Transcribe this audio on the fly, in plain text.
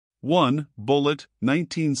1. Bullet,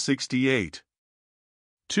 1968.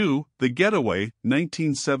 2. The Getaway,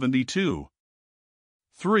 1972.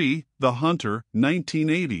 3. The Hunter,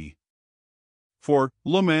 1980. 4.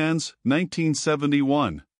 Le Mans,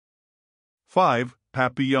 1971. 5.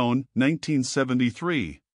 Papillon,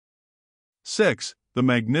 1973. 6. The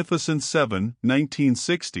Magnificent Seven,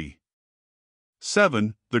 1960.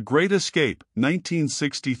 7. The Great Escape,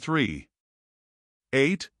 1963.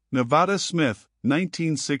 8. Nevada Smith,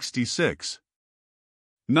 1966.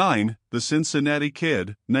 9. The Cincinnati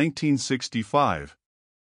Kid, 1965.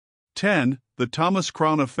 10. The Thomas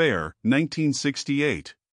Crown Affair,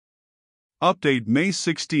 1968. Update May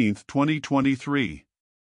 16, 2023.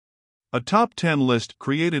 A top 10 list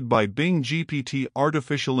created by Bing GPT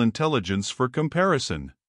Artificial Intelligence for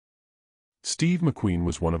comparison. Steve McQueen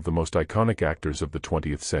was one of the most iconic actors of the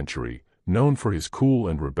 20th century, known for his cool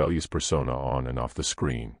and rebellious persona on and off the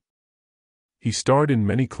screen. He starred in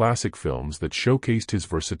many classic films that showcased his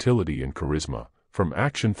versatility and charisma, from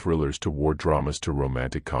action thrillers to war dramas to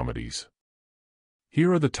romantic comedies.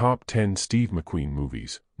 Here are the top 10 Steve McQueen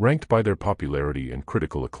movies, ranked by their popularity and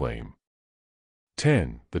critical acclaim.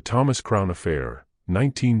 10. The Thomas Crown Affair,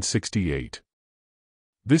 1968.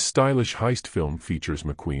 This stylish heist film features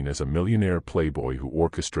McQueen as a millionaire playboy who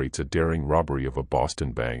orchestrates a daring robbery of a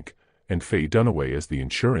Boston bank, and Faye Dunaway as the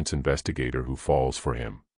insurance investigator who falls for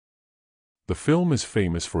him. The film is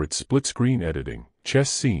famous for its split-screen editing, chess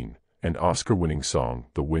scene, and Oscar-winning song,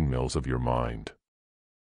 The Windmills of Your Mind.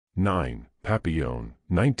 9. Papillon,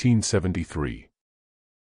 1973.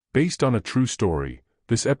 Based on a true story,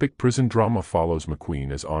 this epic prison drama follows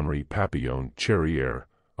McQueen as Henri Papillon Cherrière,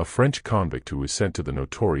 a French convict who is sent to the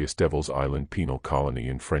notorious Devil's Island penal colony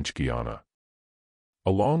in French Guiana.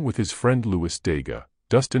 Along with his friend Louis Dega,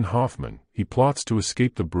 Dustin Hoffman, he plots to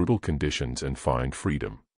escape the brutal conditions and find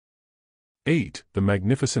freedom. 8. The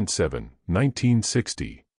Magnificent Seven,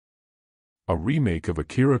 1960. A remake of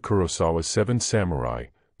Akira Kurosawa's Seven Samurai,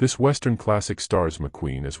 this Western classic stars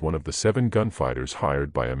McQueen as one of the 7 gunfighters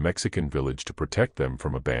hired by a Mexican village to protect them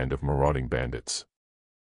from a band of marauding bandits.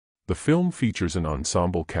 The film features an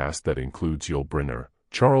ensemble cast that includes Yul Brynner,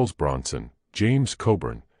 Charles Bronson, James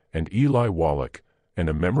Coburn, and Eli Wallach, and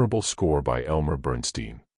a memorable score by Elmer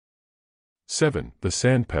Bernstein. 7. The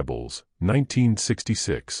Sand Pebbles,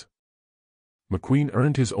 1966. McQueen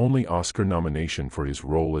earned his only Oscar nomination for his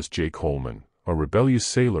role as Jake Holman, a rebellious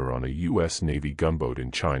sailor on a U.S. Navy gunboat in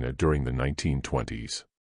China during the 1920s.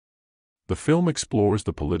 The film explores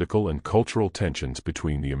the political and cultural tensions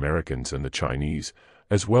between the Americans and the Chinese,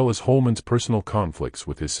 as well as Holman's personal conflicts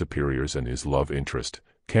with his superiors and his love interest,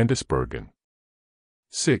 Candice Bergen.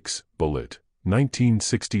 6. Bullet,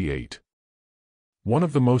 1968. One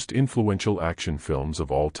of the most influential action films of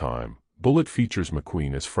all time, Bullet features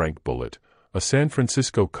McQueen as Frank Bullitt, a San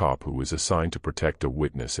Francisco cop who is assigned to protect a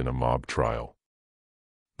witness in a mob trial.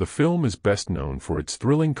 The film is best known for its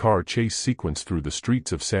thrilling car chase sequence through the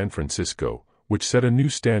streets of San Francisco, which set a new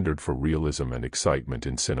standard for realism and excitement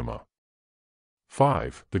in cinema.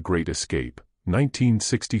 5. The Great Escape,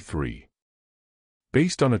 1963.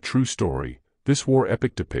 Based on a true story, this war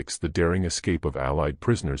epic depicts the daring escape of Allied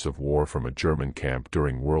prisoners of war from a German camp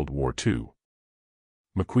during World War II.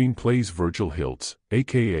 McQueen plays Virgil Hiltz,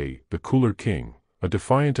 a.k.a. the Cooler King, a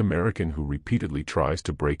defiant American who repeatedly tries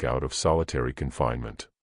to break out of solitary confinement.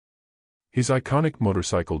 His iconic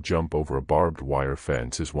motorcycle jump over a barbed wire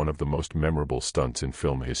fence is one of the most memorable stunts in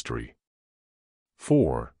film history.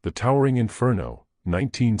 4. The Towering Inferno,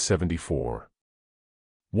 1974.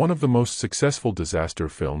 One of the most successful disaster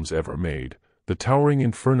films ever made, The Towering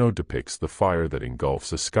Inferno depicts the fire that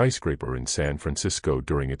engulfs a skyscraper in San Francisco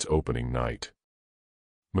during its opening night.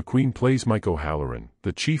 McQueen plays Mike O'Halloran,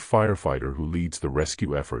 the chief firefighter who leads the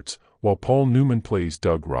rescue efforts, while Paul Newman plays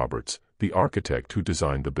Doug Roberts, the architect who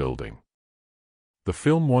designed the building. The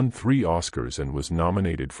film won 3 Oscars and was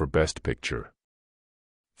nominated for Best Picture.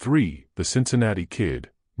 3. The Cincinnati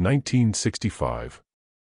Kid, 1965.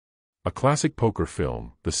 A classic poker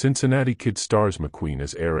film, The Cincinnati Kid stars McQueen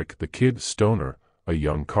as Eric the Kid Stoner, a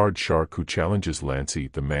young card shark who challenges Lancey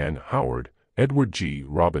the Man Howard, Edward G.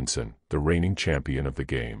 Robinson, the reigning champion of the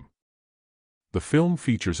game. The film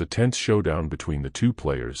features a tense showdown between the two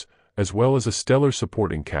players, as well as a stellar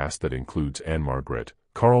supporting cast that includes Anne Margaret,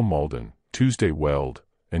 Carl Malden, Tuesday Weld,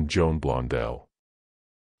 and Joan Blondell.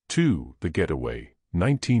 2. The Getaway,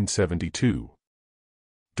 1972.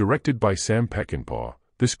 Directed by Sam Peckinpah,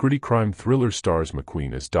 this gritty crime thriller stars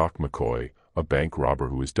McQueen as Doc McCoy, a bank robber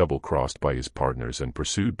who is double-crossed by his partners and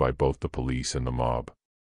pursued by both the police and the mob.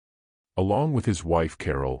 Along with his wife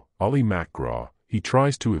Carol, Ollie McGraw, he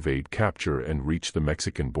tries to evade capture and reach the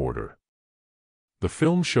Mexican border. The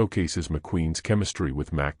film showcases McQueen's chemistry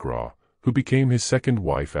with McGraw, who became his second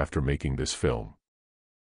wife after making this film.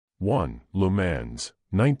 1. Le Mans,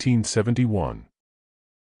 1971.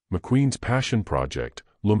 McQueen's passion project,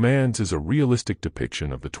 Le Mans, is a realistic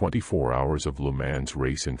depiction of the 24 Hours of Le Mans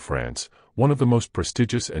race in France, one of the most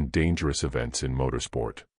prestigious and dangerous events in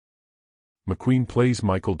motorsport. McQueen plays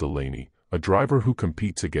Michael Delaney, a driver who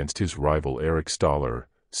competes against his rival Eric Stoller,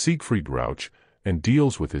 Siegfried Rauch, and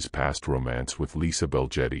deals with his past romance with Lisa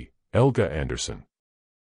Belgetti, Elga Anderson.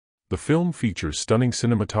 The film features stunning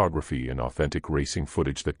cinematography and authentic racing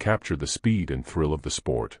footage that capture the speed and thrill of the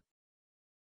sport.